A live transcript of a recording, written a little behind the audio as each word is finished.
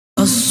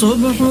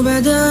الصبح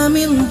بدا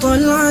من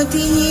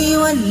طلعته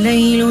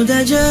والليل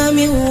دجى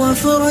من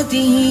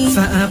وفرته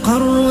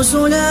فأقروا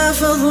سلا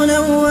فضلا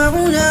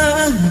وعلا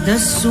أهدى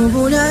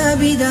السبلا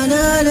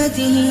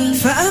بدلالته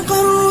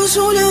فأقروا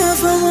سلا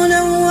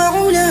فضلا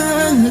وعلا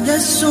أهدى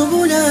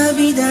السبلا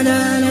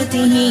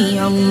بدلالته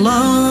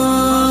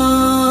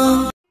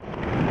الله.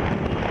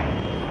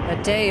 A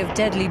day of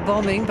deadly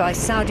bombing by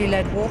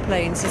Saudi-led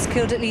warplanes has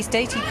killed at least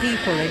 80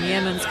 people in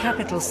Yemen's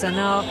capital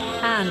Sana'a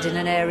and in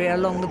an area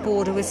along the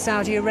border with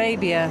Saudi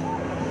Arabia.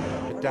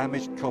 A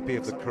damaged copy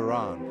of the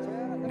Quran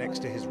next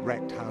to his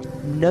wrecked house.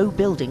 No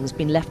building's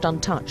been left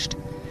untouched.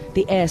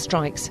 The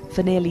airstrikes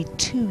for nearly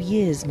 2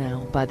 years now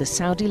by the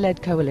Saudi-led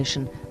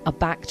coalition are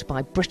backed by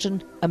Britain,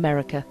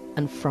 America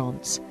and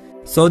France.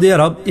 Saudi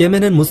আরব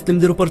ইয়েমেনের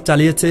মুসলিমদের উপর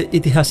চালিয়েছে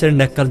ইতিহাসের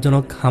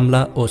ন্যাক্কারজনক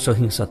হামলা ও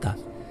সহিংসতা।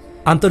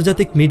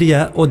 আন্তর্জাতিক media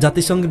ও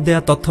জাতিসংঘের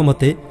দেয়া তথ্য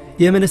মতে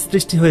ইয়েমেনের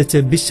সৃষ্টি হয়েছে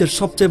বিশ্বের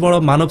সবচেয়ে বড়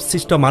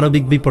মানবসৃষ্ট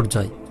মানবিক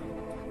বিপর্যয়।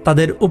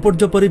 তাদের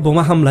উপর্যুপরি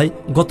বোমা হামলায়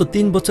গত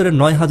 ৩ বছরে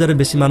 ৯,০০০-এর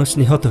বেশি মানুষ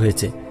নিহত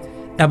হয়েছে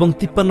এবং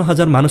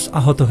 ৫৩,০০০ মানুষ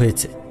আহত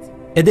হয়েছে।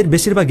 এদের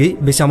বেশিরভাগই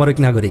বেসামরিক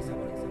নাগরিক।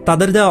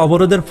 তাদের দেওয়া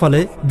অবরোধের ফলে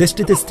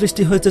দেশটিতে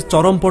সৃষ্টি হয়েছে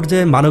চরম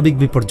পর্যায়ে মানবিক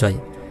বিপর্যয়।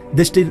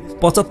 দেশটির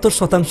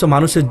 ৭৫%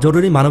 মানুষের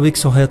জরুরি মানবিক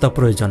সহায়তা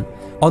প্রয়োজন।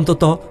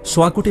 অন্তত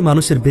 ১০০ কোটি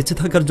মানুষের বেঁচে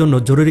থাকার জন্য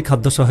জরুরি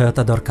খাদ্য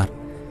সহায়তা দরকার।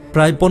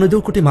 প্রায় ১৫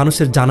 কোটি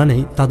মানুষের জানা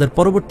নেই তাদের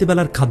পরবর্তী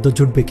বেলার খাদ্য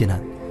জুটবে কিনা।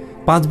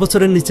 ৫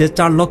 বছরের নিচে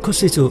 ৪ লক্ষ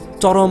শিশু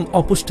চরম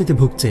অপুষ্টিতে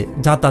ভুগছে,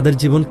 যা তাদের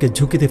জীবনকে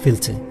ঝুঁকিতে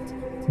ফেলছে।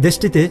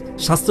 দেশটিতে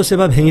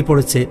স্বাস্থ্যসেবা ভেঙে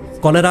পড়েছে,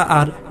 কলেরা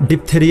আর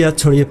ডিপথেরিয়া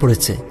ছড়িয়ে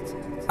পড়েছে।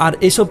 আর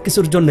এসব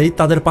কিছুর জন্যই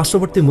তাদের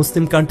পার্শ্ববর্তী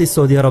মুসলিম কান্ট্রি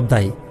সৌদি আরব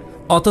দায়ী।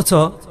 অথচ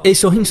এই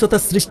সহিংসতা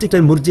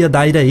সৃষ্টিকারী মুরজিয়া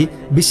দায়ীরাই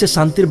বিশ্বে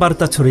শান্তির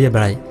বার্তা ছড়িয়ে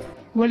বেড়ায়।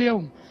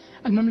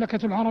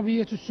 المملكة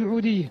العربية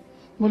السعودية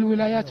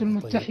والولايات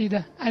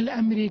المتحدة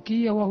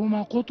الأمريكية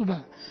وهما قطب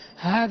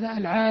هذا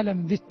العالم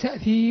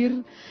بالتأثير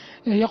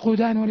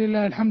يقودان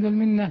ولله الحمد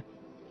والمنة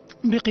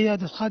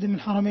بقيادة خادم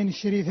الحرمين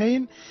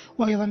الشريفين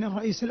وأيضا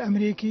الرئيس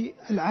الأمريكي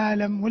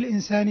العالم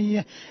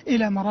والإنسانية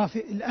إلى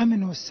مرافق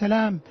الأمن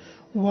والسلام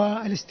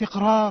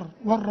والاستقرار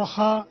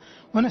والرخاء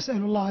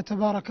ونسأل الله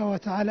تبارك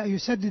وتعالى أن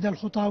يسدد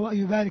الخطى وأن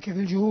يبارك في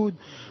الجهود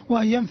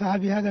وأن ينفع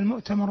بهذا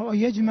المؤتمر وأن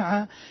يجمع।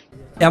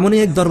 এমনই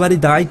এক দরবারি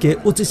দায়ীকে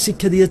উচিত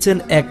শিক্ষা দিয়েছেন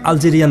এক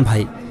আলজেরিয়ান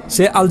ভাই।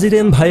 সে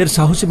আলজেরিয়ান ভাইয়ের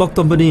সাহসী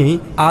বক্তব্য নিয়েই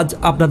আজ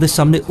আপনাদের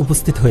সামনে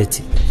উপস্থিত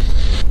হয়েছি।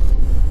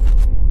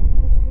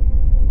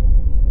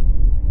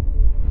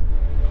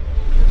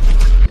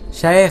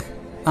 শায়েখ,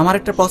 আমার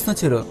একটা প্রশ্ন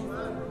ছিল।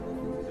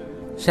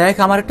 শায়েখ,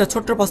 আমার একটা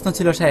ছোট্ট প্রশ্ন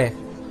ছিল।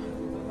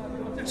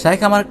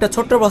 শায়েখ, আমার একটা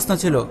ছোট্ট প্রশ্ন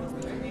ছিল।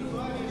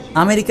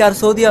 আমেরিকা আর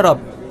সৌদি আরব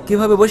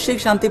কিভাবে বৈশ্বিক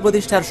শান্তি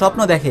প্রতিষ্ঠার স্বপ্ন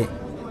দেখে,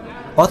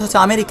 অথচ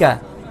আমেরিকা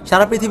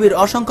সারা পৃথিবীর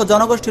অসংখ্য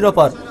জনগোষ্ঠীর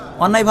ওপর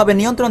অন্যায়ভাবে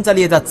নিয়ন্ত্রণ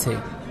চালিয়ে যাচ্ছে।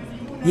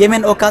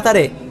 ইয়েমেন ও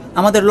কাতারে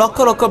আমাদের লক্ষ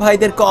লক্ষ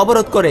ভাইদেরকে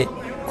অবরোধ করে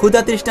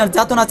ক্ষুধা তৃষ্ণার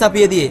যাতনা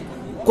চাপিয়ে দিয়ে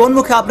কোন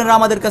মুখে আপনারা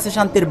আমাদের কাছে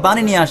শান্তির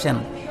বাণী নিয়ে আসেন?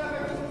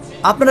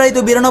 আপনারাই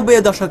তো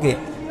 ৯২-এর দশকে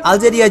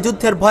আলজেরিয়ায়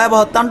যুদ্ধের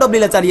ভয়াবহ তাণ্ডব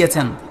লীলা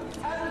চালিয়েছেন,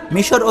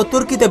 মিশর ও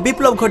তুর্কিতে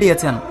বিপ্লব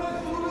ঘটিয়েছেন।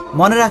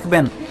 মনে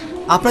রাখবেন,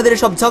 আপনাদের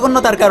এসব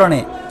জঘন্যতার কারণে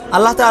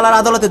আল্লাহ তাআলার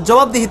আদালতে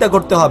জবাবদিহিতা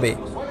করতে হবে।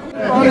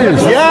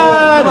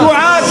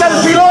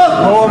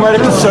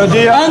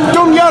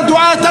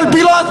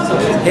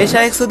 হে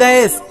শাইখ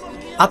সুদাইস,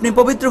 আপনি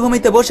পবিত্র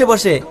ভূমিতে বসে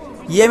বসে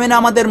ইয়েমেনে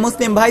আমাদের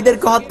মুসলিম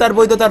ভাইদেরকে হত্যার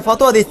বৈধতার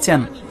ফতোয়া দিচ্ছেন,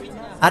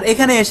 আর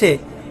এখানে এসে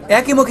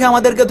একই মুখে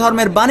আমাদেরকে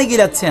ধর্মের বাণী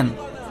গিলাচ্ছেন।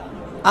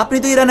 আপনি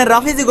তো ইরানের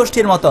রাফিজি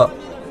গোষ্ঠীর মতো।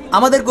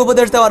 আমাদেরকে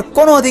উপদেশ দেওয়ার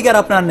কোনো অধিকার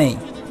আপনার নেই।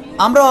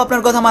 আমরাও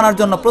আপনার কথা মানার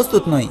জন্য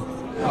প্রস্তুত নই।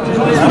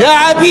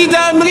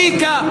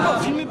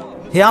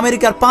 হে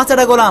আমেরিকার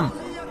পাঁচটা গোলাম,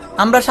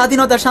 আমরা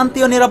স্বাধীনতা, শান্তি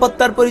ও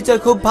নিরাপত্তার পরিচয়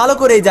খুব ভালো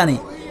করেই জানি,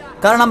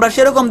 কারণ আমরা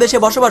সেরকম দেশে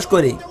বসবাস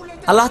করি।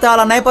 আল্লাহ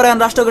তাআলা ন্যায়পরায়ণ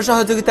রাষ্ট্রকে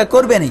সহযোগিতা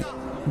করবেনই,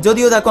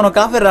 যদিও তা কোনো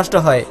কাফের রাষ্ট্র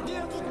হয়।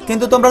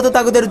 কিন্তু তোমরা তো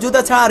তাগুদের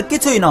জুতা ছাড়া আর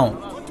কিছুই নও।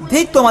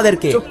 ঠিক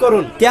তোমাদেরকে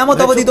কিয়ামত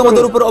অবধি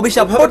তোমাদের উপর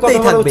অভিশাপ পড়তেই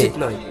থাকবে।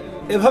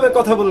 এভাবে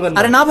কথা বলবেন?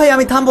 আরে না ভাই,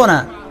 আমি থামবো না।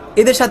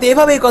 এদের সাথে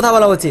এভাবেই কথা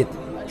বলা উচিত।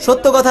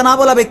 সত্য কথা না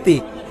বলা ব্যক্তি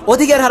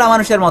অধিকার হারা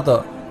মানুষের মতো।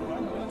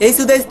 এই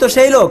সুদাইস তো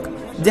সেই লোক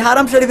যে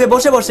হারাম শরীফে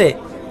বসে বসে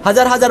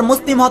হাজার হাজার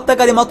মুসলিম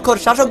হত্যাকারী মদখোর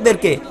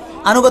শাসকদেরকে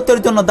আনুগত্যের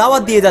জন্য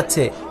দাওয়াত দিয়ে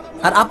যাচ্ছে,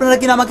 আর আপনারা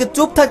কিনা আমাকে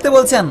চুপ থাকতে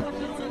বলছেন?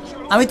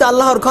 আমি তো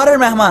আল্লাহর ঘরের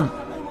মেহমান।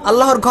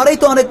 আল্লাহর ঘরেই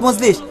তো অনেক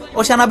মজলিস ও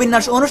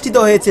সেনাবিন্যাস অনুষ্ঠিত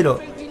হয়েছিল।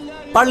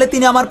 পারলে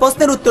তিনি আমার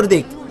প্রশ্নের উত্তর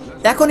দিক।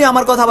 এখনই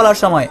আমার কথা বলার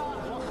সময়।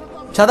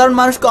 সাধারণ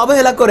মানুষকে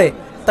অবহেলা করে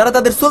তারা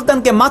তাদের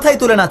সুলতানকে মাথায়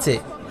তুলে নাচে।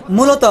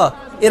 মূলত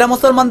এরা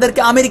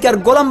মুসলমানদেরকে আমেরিকার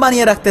গোলাম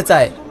বানিয়ে রাখতে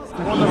চায়।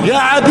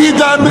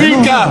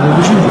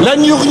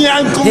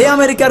 হে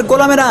আমেরিকার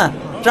গোলামেরা,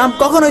 ট্রাম্প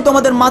কখনোই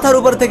তোমাদের মাথার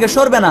উপর থেকে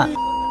সরবে না।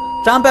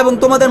 ট্রাম্প এবং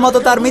তোমাদের মতো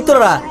তার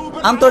মিত্ররা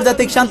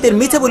আন্তর্জাতিক শান্তির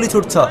মিছে বলি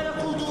ছুটছ,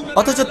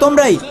 অথচ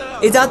তোমরাই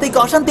এই জাতিকে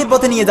অশান্তির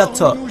পথে নিয়ে যাচ্ছ।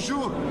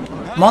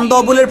 মন্দ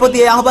ও ভুলের প্রতি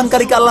এই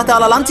আহ্বানকারীকে আল্লাহ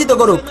তাআলা লাঞ্ছিত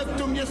করুক।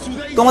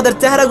 তোমাদের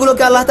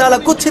চেহারাগুলোকে আল্লাহ তাআলা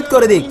কুৎসিত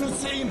করে দিক।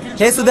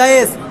 হে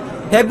সুদাইস,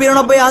 হে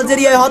 ৯২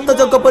 আলজেরিয়ায়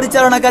হত্যাযজ্ঞ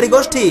পরিচালনাকারী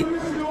গোষ্ঠী,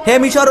 হে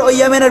মিশর ও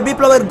ইয়েমেনের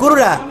বিপ্লবের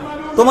গুরুরা,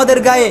 তোমাদের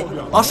গায়ে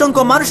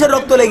অসংখ্য মানুষের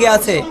রক্ত লেগে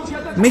আছে।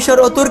 মিশর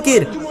ও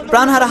তুর্কির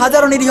প্রাণহারা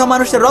হাজারো নিরীহ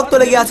মানুষের রক্ত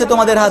লেগে আছে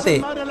তোমাদের হাতে।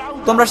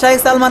 তোমরা শাইখ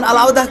সালমান আল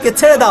আওদাহকে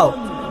ছেড়ে দাও।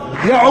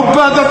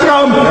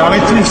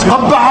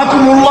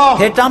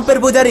 হে ট্রাম্পের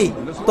পূজারী,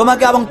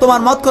 তোমাকে এবং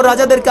তোমার মদখোর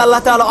রাজাদেরকে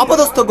আল্লাহ তাআলা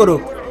অপদস্থ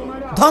করুক,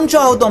 ধ্বংস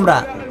হও তোমরা।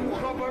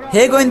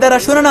 হে গোয়েন্দারা,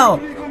 শুনে নাও,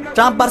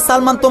 ট্রাম্প আর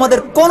সালমান তোমাদের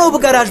কোনো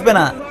উপকারে আসবে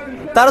না।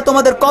 তারা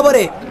তোমাদের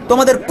কবরে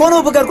তোমাদের কোনো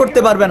উপকার করতে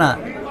পারবে না।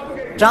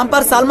 ট্রাম্প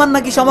আর সালমান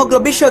নাকি সমগ্র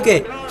বিশ্বকে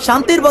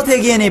শান্তির পথে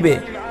এগিয়ে নেবে।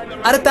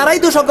 আরে তারাই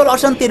তো সকল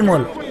অশান্তির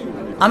মূল।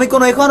 আমি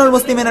কোনো ইখওয়ানুল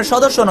মুসলিমিনের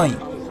সদস্য নই,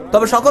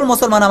 তবে সকল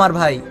মুসলমান আমার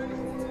ভাই।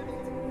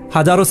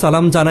 হাজারো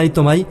সালাম জানাই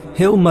তোমায়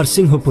হে উম্মার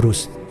সিংহ পুরুষ।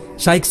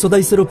 শাইখ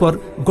সোদাইসের উপর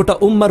গোটা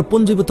উম্মার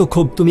পুঞ্জীভূত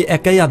ক্ষোভ তুমি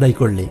একাই আদায়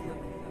করলে।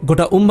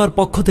 গোটা উম্মার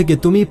পক্ষ থেকে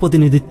তুমিই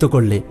প্রতিনিধিত্ব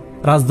করলে।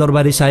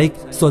 রাজদরবারি শাইখ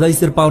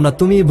সোদাইসের পাওনা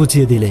তুমিই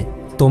বুঝিয়ে দিলে।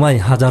 তোমায়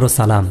হাজারো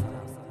সালাম।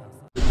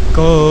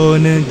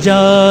 कौन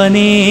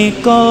जाने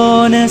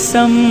कौन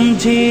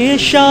समझे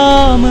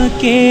शाम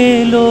के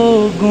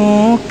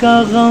लोगों का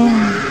गम,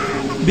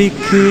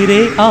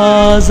 बिखरे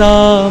आज़ा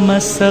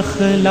मसख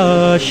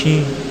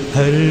लाशें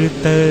हर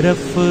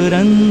तरफ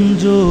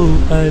रंजो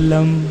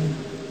अलम।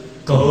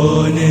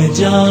 कौन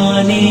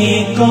जाने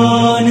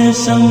कौन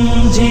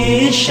समझे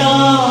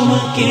शाम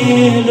के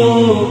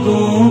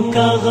लोगों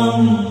का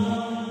गम,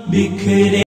 बिखरे